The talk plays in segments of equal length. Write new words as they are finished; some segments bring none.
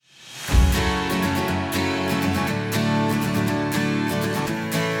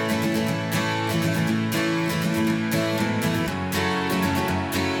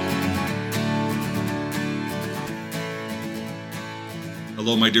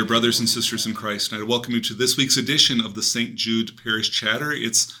Hello, my dear brothers and sisters in Christ, and I welcome you to this week's edition of the St. Jude Parish Chatter.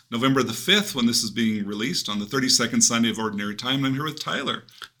 It's November the 5th when this is being released on the 32nd Sunday of Ordinary Time, and I'm here with Tyler.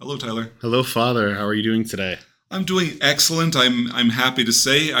 Hello, Tyler. Hello, Father. How are you doing today? I'm doing excellent. I'm happy to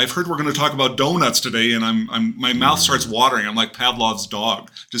say. I've heard we're going to talk about donuts today, and my mouth starts watering. I'm like Pavlov's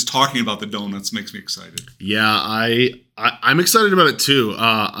dog. Just talking about the donuts makes me excited. Yeah, I'm excited about it too.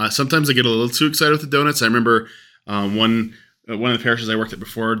 Sometimes I get a little too excited with the donuts. I remember one of the parishes I worked at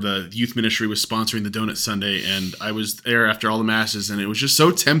before, the youth ministry was sponsoring the Donut Sunday, and I was there after all the masses, and it was just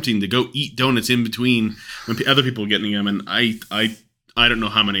so tempting to go eat donuts in between when other people were getting them, and I don't know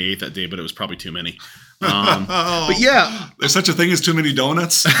how many I ate that day, but it was probably too many. But yeah, there's such a thing as too many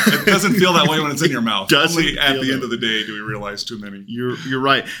donuts. It doesn't feel that way when it's in your mouth. Only at the end of the day do we realize too many. You're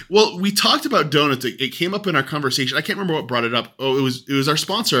right. Well, we talked about donuts. It came up in our conversation. I can't remember what brought it up. Oh, it was our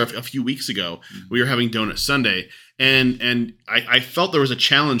sponsor a few weeks ago. We were having Donut Sunday, and I felt there was a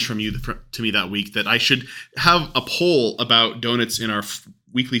challenge from you to me that week that I should have a poll about donuts in our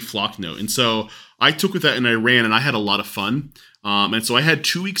weekly flock note. And so I took with that and I ran, and I had a lot of fun. And so I had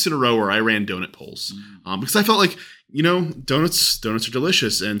 2 weeks in a row where I ran donut polls because I felt like, donuts are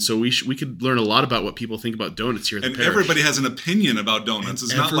delicious. And so we could learn a lot about what people think about donuts here at the parish. And everybody has an opinion about donuts.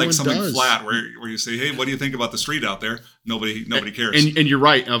 It's not like something flat where you say, hey, what do you think about the street out there? Nobody cares. And you're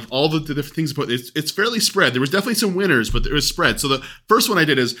right. Of all the different things about it, it's fairly spread. There was definitely some winners, but there was spread. So the first one I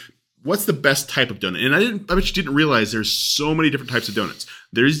did is, what's the best type of donut? And I bet you didn't realize there's so many different types of donuts.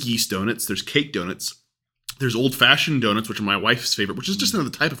 There's yeast donuts. There's cake donuts. There's old-fashioned donuts, which are my wife's favorite, which is just another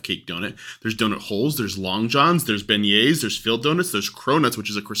type of cake donut. There's donut holes. There's long johns. There's beignets. There's filled donuts. There's cronuts,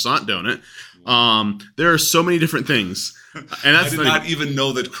 which is a croissant donut. There are so many different things. And I did not even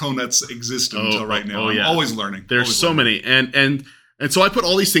know that cronuts exist until right now. I'm always learning. There's so many. And so I put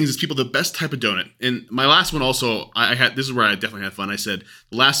all these things as the best type of donut. And my last one also, this is where I definitely had fun. I said,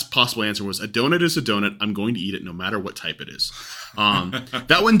 the last possible answer was, a donut is a donut. I'm going to eat it no matter what type it is.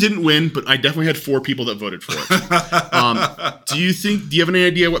 That one didn't win, but I definitely had 4 people that voted for it. Do you have any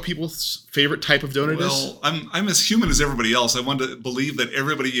idea what people's favorite type of donut is? Well, I'm as human as everybody else. I want to believe that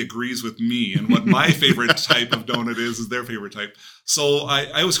everybody agrees with me, and what my favorite type of donut is their favorite type. So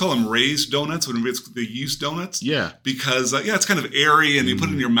I always call them raised donuts when it's the yeast donuts. Yeah. Because, it's kind of airy, and you put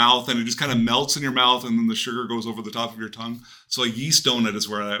it in your mouth, and it just kind of melts in your mouth, and then the sugar goes over the top of your tongue. So a yeast donut is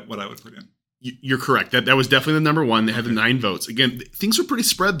what I would put in. You're correct. That was definitely the number one. They had the 9 votes. Again, things were pretty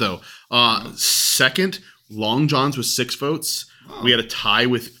spread, though. Second, Long John's with 6 votes. Oh. We had a tie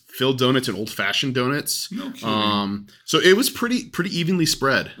with filled donuts and old-fashioned donuts. No kidding. So it was pretty evenly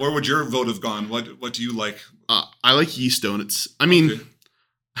spread. Where would your vote have gone? What do you like? I like yeast donuts. I mean,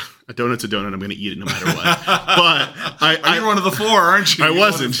 a donut's a donut. I'm going to eat it no matter what. But you're one of the 4, aren't you? I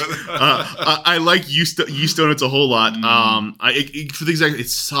wasn't. I like yeast donuts a whole lot. For the exact,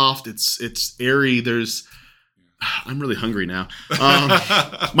 it's soft. It's airy. I'm really hungry now.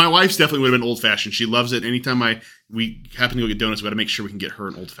 My wife's definitely would have been old fashioned. She loves it. Anytime we happen to go get donuts, we got to make sure we can get her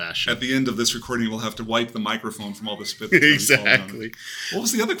an old fashioned. At the end of this recording, we'll have to wipe the microphone from all the spit. Exactly. What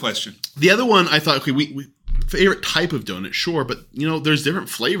was the other question? The other one, I thought, okay, we favorite type of donut, sure, but there's different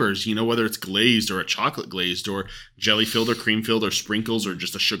flavors, whether it's glazed or a chocolate glazed or jelly filled or cream filled or sprinkles or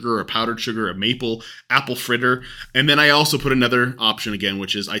just a sugar or a powdered sugar, a maple, apple fritter. And then I also put another option again,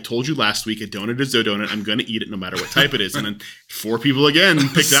 which is, I told you last week, a donut is a donut. I'm going to eat it no matter what type it is. And then 4 people again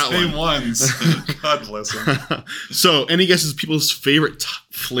picked that one. Same ones. God bless them. So any guesses people's favorite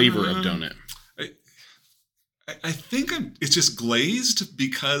flavor of donut? I think it's just glazed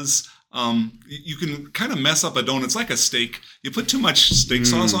because you can kind of mess up a donut. It's like a steak. You put too much steak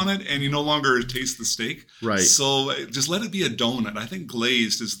sauce on it and you no longer taste the steak. Right. So just let it be a donut. I think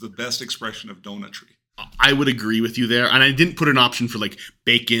glazed is the best expression of donutry. I would agree with you there. And I didn't put an option for like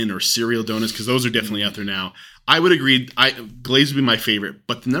bacon or cereal donuts because those are definitely out there now. I would agree. Glazed would be my favorite.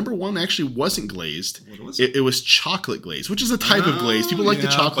 But the number one actually wasn't glazed. What was it? It was chocolate glaze, which is a type of glaze. People like the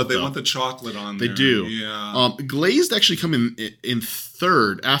chocolate, but they want the chocolate on there. They do. Yeah. Glazed actually come in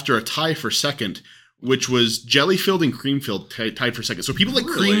third after a tie for second, which was jelly filled and cream filled tied for second. So people like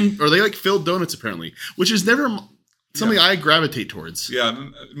cream, or they like filled donuts apparently, which is never something I gravitate towards. Yeah,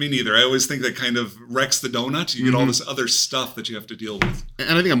 me neither. I always think that kind of wrecks the donut. You get all this other stuff that you have to deal with.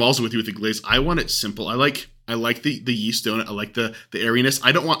 And I think I'm also with you with the glaze. I want it simple. I like the yeast donut. I like the airiness.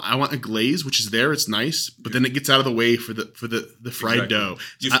 I want a glaze, which is there. It's nice, but then it gets out of the way for the fried dough.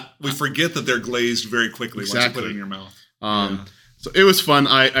 We forget that they're glazed very quickly once you put it in your mouth. So it was fun.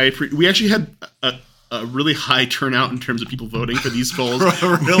 We actually had a really high turnout in terms of people voting for these polls,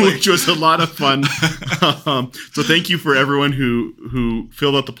 Really? which was a lot of fun. So thank you for everyone who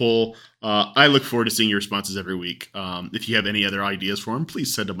filled out the poll. I look forward to seeing your responses every week. If you have any other ideas for them,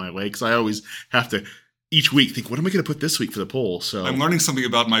 please send them my way, because I always have to each week think, what am I going to put this week for the poll? So I'm learning something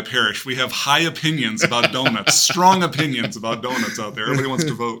about my parish. We have high opinions about donuts, strong opinions about donuts out there. Everybody wants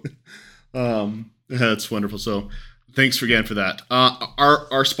to vote. That's wonderful. So thanks again for that.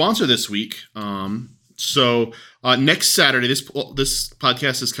 Our sponsor this week. Next Saturday, this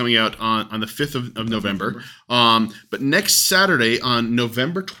podcast is coming out on the 5th of November. But next Saturday on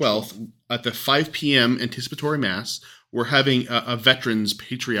November 12th at the 5 p.m. anticipatory mass, we're having a Veterans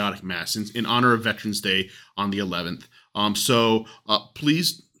Patriotic Mass in honor of Veterans Day on the 11th.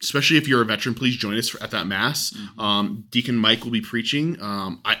 Please, especially if you're a veteran, please join us at that Mass. Mm-hmm. Deacon Mike will be preaching.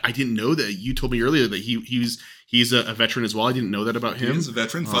 I didn't know that. You told me earlier that he's a veteran as well. I didn't know that about him. He is a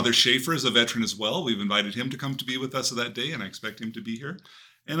veteran. Father Schaefer is a veteran as well. We've invited him to come to be with us that day, and I expect him to be here.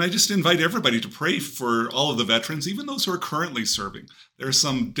 And I just invite everybody to pray for all of the veterans, even those who are currently serving. There are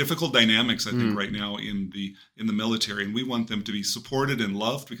some difficult dynamics, I think, right now in the military, and we want them to be supported and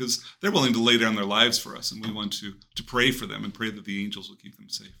loved because they're willing to lay down their lives for us, and we want to pray for them and pray that the angels will keep them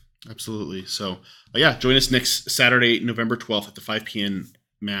safe. Absolutely. So, join us next Saturday, November 12th at the 5 p.m.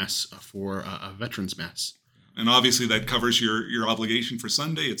 Mass for a Veterans Mass. And obviously that covers your obligation for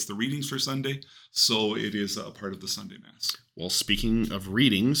Sunday. It's the readings for Sunday, so it is a part of the Sunday Mass. Well, speaking of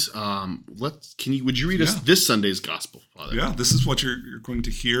readings, would you read us this Sunday's Gospel, Father? Yeah, this is what you're going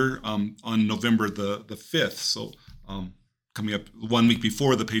to hear on November the 5th, so coming up 1 week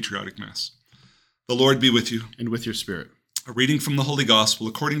before the Patriotic Mass. The Lord be with you. And with your spirit. A reading from the Holy Gospel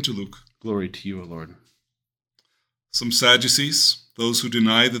according to Luke. Glory to you, O Lord. Some Sadducees, those who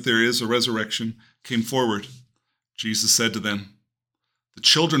deny that there is a resurrection, came forward. Jesus said to them, "The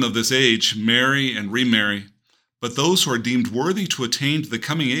children of this age marry and remarry, but those who are deemed worthy to attain to the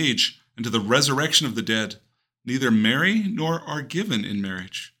coming age and to the resurrection of the dead neither marry nor are given in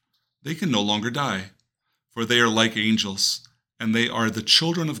marriage. They can no longer die, for they are like angels, and they are the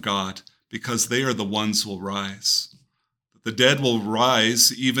children of God, because they are the ones who will rise. The dead will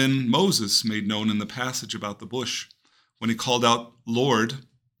rise, even Moses made known in the passage about the bush, when he called out, 'Lord,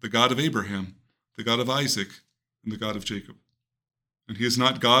 the God of Abraham, the God of Isaac, and the God of Jacob.' And he is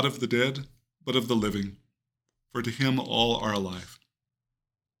not God of the dead, but of the living, for to him all are alive."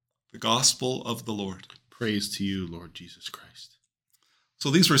 The Gospel of the Lord. Praise to you, Lord Jesus Christ. So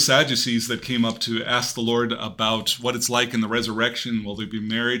these were Sadducees that came up to ask the Lord about what it's like in the resurrection. Will there be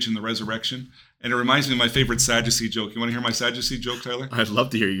marriage in the resurrection? And it reminds me of my favorite Sadducee joke. You want to hear my Sadducee joke, Tyler? I'd love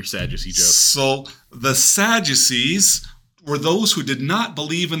to hear your Sadducee joke. So the Sadducees were those who did not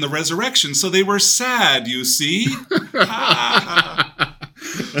believe in the resurrection, so they were sad, you see.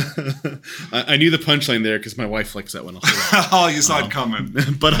 I knew the punchline there because my wife likes that one. Oh, you saw it coming.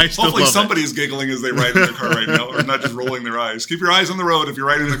 But I still Hopefully love somebody's giggling as they ride in their car right now, or not just rolling their eyes. Keep your eyes on the road if you're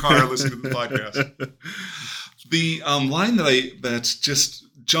riding in the car listening to the podcast. The line that just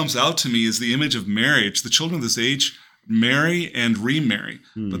jumps out to me is the image of marriage. The children of this age marry and remarry,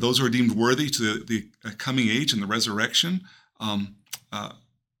 but those who are deemed worthy to the coming age and the resurrection are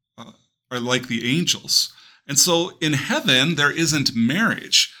like the angels. And so in heaven, there isn't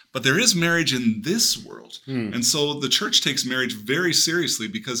marriage, but there is marriage in this world. And so the church takes marriage very seriously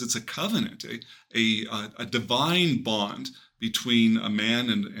because it's a covenant, a divine bond between a man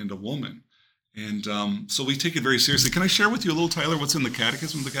and a woman. And so we take it very seriously. Can I share with you a little, Tyler, what's in the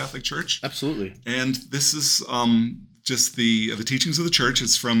Catechism of the Catholic Church? Absolutely. And this is just the teachings of the church.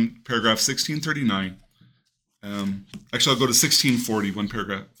 It's from paragraph 1639. Actually, I'll go to 1640, one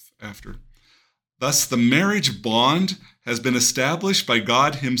paragraph after. "Thus, the marriage bond has been established by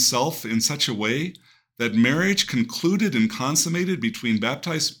God himself in such a way that marriage concluded and consummated between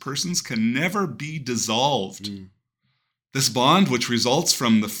baptized persons can never be dissolved. This bond, which results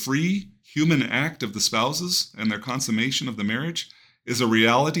from the free human act of the spouses and their consummation of the marriage, is a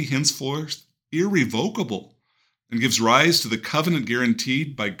reality henceforth irrevocable and gives rise to the covenant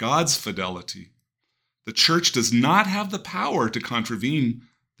guaranteed by God's fidelity. The church does not have the power to contravene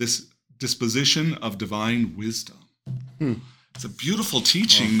this disposition of divine wisdom." It's a beautiful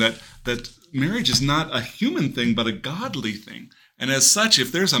teaching that marriage is not a human thing, but a godly thing. And as such,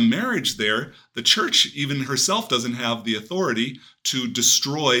 if there's a marriage there, the church even herself doesn't have the authority to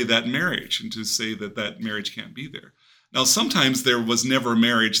destroy that marriage and to say that marriage can't be there. Now, sometimes there was never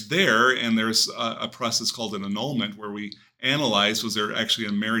marriage there, and there's a process called an annulment where we analyze, was there actually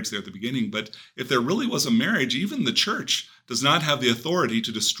a marriage there at the beginning? But if there really was a marriage, even the church does not have the authority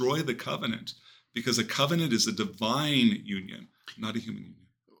to destroy the covenant, because a covenant is a divine union, not a human union.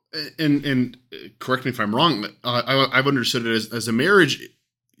 And correct me if I'm wrong, I've understood it as a marriage,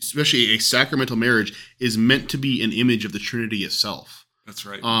 especially a sacramental marriage, is meant to be an image of the Trinity itself. That's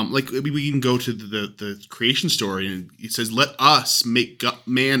right. Like we can go to the creation story, and it says, "Let us make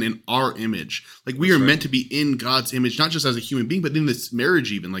man in our image." Like we are meant to be in God's image, not just as a human being, but in this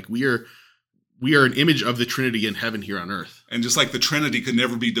marriage, even like we are an image of the Trinity in heaven here on earth. And just like the Trinity could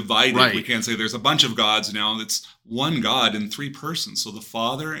never be divided, Right. We can't say there's a bunch of gods now. It's one God in three persons. So the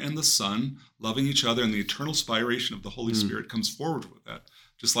Father and the Son loving each other, and the eternal spiration of the Holy Spirit comes forward with that.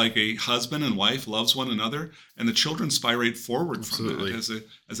 Just like a husband and wife loves one another, and the children spirate forward Absolutely. from that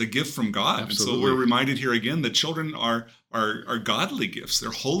as a gift from God. Absolutely. And so we're reminded here again that children are godly gifts.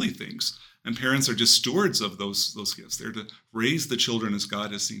 They're holy things. And parents are just stewards of those gifts. They're to raise the children as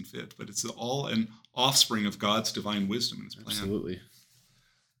God has seen fit. But it's all an offspring of God's divine wisdom and his plan. Absolutely.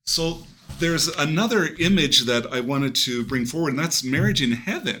 So there's another image that I wanted to bring forward, and that's marriage in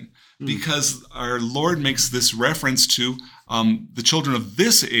heaven, because our Lord makes this reference to the children of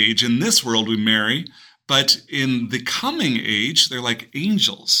this age. In this world we marry, but in the coming age, they're like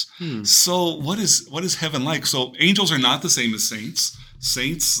angels. So what is heaven like? So angels are not the same as saints.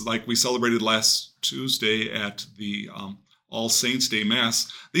 Saints, like we celebrated last Tuesday at the All Saints Day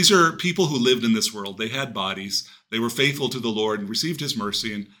Mass, these are people who lived in this world. They had bodies. They were faithful to the Lord and received his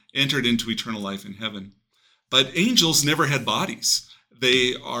mercy and entered into eternal life in heaven. But angels never had bodies.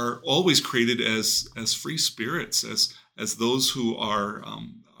 They are always created as free spirits, as those who are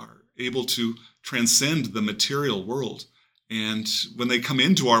able to transcend the material world. And when they come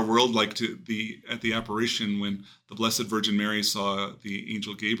into our world, like at the apparition, when the Blessed Virgin Mary saw the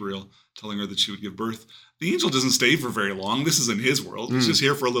angel Gabriel telling her that she would give birth, the angel doesn't stay for very long. This isn't his world. He's just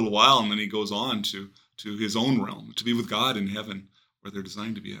here for a little while, and then he goes on to his own realm, to be with God in heaven, where they're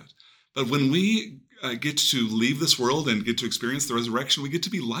designed to be at. But when we get to leave this world and get to experience the resurrection, we get to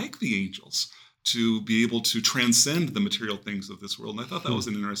be like the angels, to be able to transcend the material things of this world. And I thought that was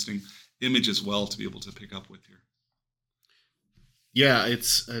an interesting image as well to be able to pick up with here. Yeah,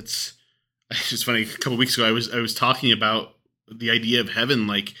 it's just funny. A couple of weeks ago, I was talking about the idea of heaven,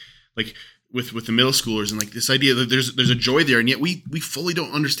 like with the middle schoolers, and like this idea that there's a joy there, and yet we fully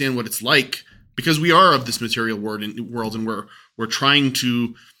don't understand what it's like, because we are of this material world, and we're trying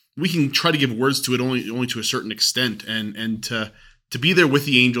to, we can try to give words to it only to a certain extent, and to be there with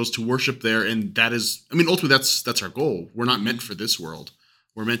the angels, to worship there, and that is, I mean, ultimately that's our goal. We're not meant for this world.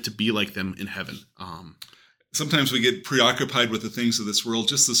 We're meant to be like them in heaven. Sometimes we get preoccupied with the things of this world.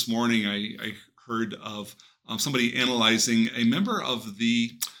 Just this morning, I heard of somebody analyzing a member of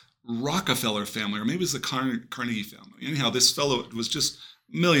the Rockefeller family, or maybe it's the Carnegie family. Anyhow, this fellow was just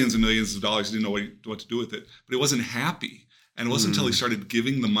millions and millions of dollars. He didn't know what to do with it, but he wasn't happy. And it wasn't until he started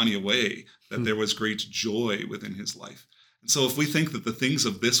giving the money away that there was great joy within his life. And so if we think that the things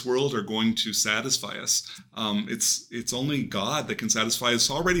of this world are going to satisfy us, it's only God that can satisfy us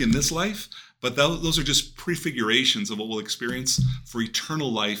already in this life. But those are just prefigurations of what we'll experience for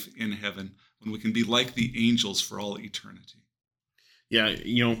eternal life in heaven, when we can be like the angels for all eternity. Yeah,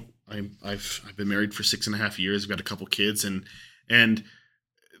 I've been married for 6.5 years. I've got a couple kids, and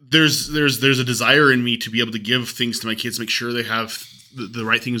there's a desire in me to be able to give things to my kids, make sure they have the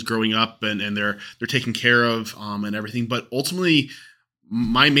right things growing up, and they're taken care of, and everything. But ultimately,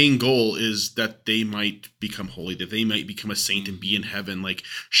 my main goal is that they might become holy, that they might become a saint and be in heaven. Like,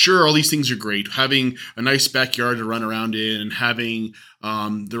 sure, all these things are great. Having a nice backyard to run around in, and having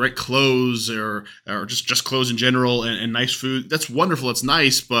the right clothes, or just clothes in general, and nice food, that's wonderful. It's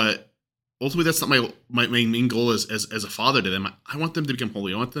nice, but ultimately, that's not my main goal as a father to them. I want them to become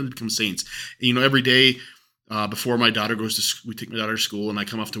holy. I want them to become saints. And, every day before my daughter goes to school, we take my daughter to school, and I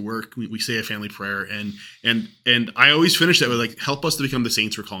come off to work, we say a family prayer, and I always finish that with, like, help us to become the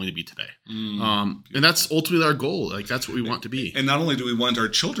saints we're calling to be today. And that's ultimately our goal. Like, that's what we want to be. And not only do we want our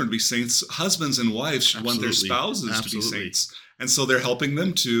children to be saints, husbands and wives should want their spouses to be saints. And so they're helping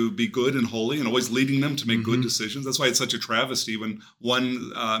them to be good and holy, and always leading them to make good decisions. That's why it's such a travesty when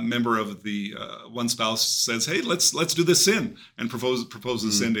one member of the one spouse says, "Hey, let's do this sin," and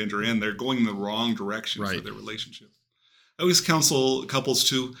proposes sin to enter in. They're going in the wrong direction for their relationship. I always counsel couples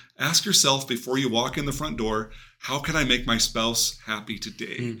to ask yourself before you walk in the front door, how can I make my spouse happy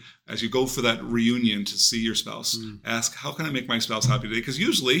today? As you go for that reunion to see your spouse, ask, how can I make my spouse happy today? Because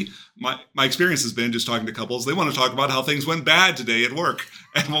usually my experience has been just talking to couples, they want to talk about how things went bad today at work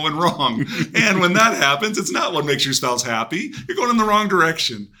and what went wrong. And when that happens, it's not what makes your spouse happy. You're going in the wrong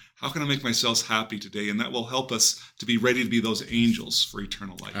direction. How can I make my spouse happy today? And that will help us to be ready to be those angels for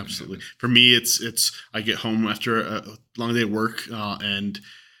eternal life. Absolutely. For me, it's I get home after a long day at work, and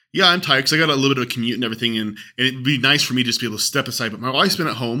Yeah, I'm tired because I got a little bit of a commute and everything, and it'd be nice for me to just be able to step aside. But my wife's been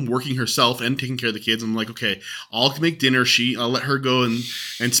at home working herself and taking care of the kids. I'm like, okay, I'll make dinner. I'll let her go and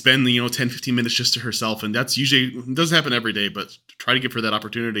spend 10, 15 minutes just to herself, and that's usually it doesn't happen every day, but try to give her that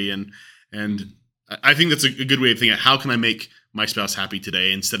opportunity. And I think that's a good way of thinking. How can I make my spouse happy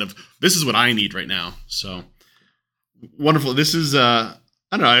today instead of this is what I need right now? So wonderful. This is I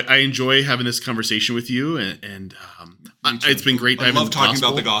don't know. I enjoy having this conversation with you, and it's been great. I love talking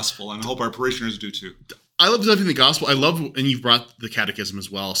about the gospel, and I hope our parishioners do too. I love loving the gospel. I love, and you've brought the catechism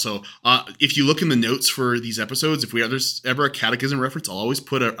as well. So if you look in the notes for these episodes, if there's ever a catechism reference, I'll always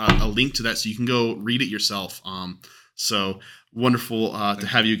put a link to that so you can go read it yourself. So wonderful to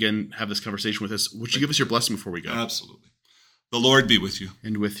have you again, have this conversation with us. Would you give us your blessing before we go? Absolutely. The Lord be with you.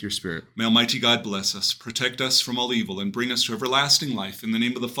 And with your spirit. May Almighty God bless us, protect us from all evil, and bring us to everlasting life. In the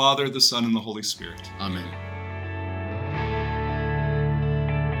name of the Father, the Son, and the Holy Spirit. Amen.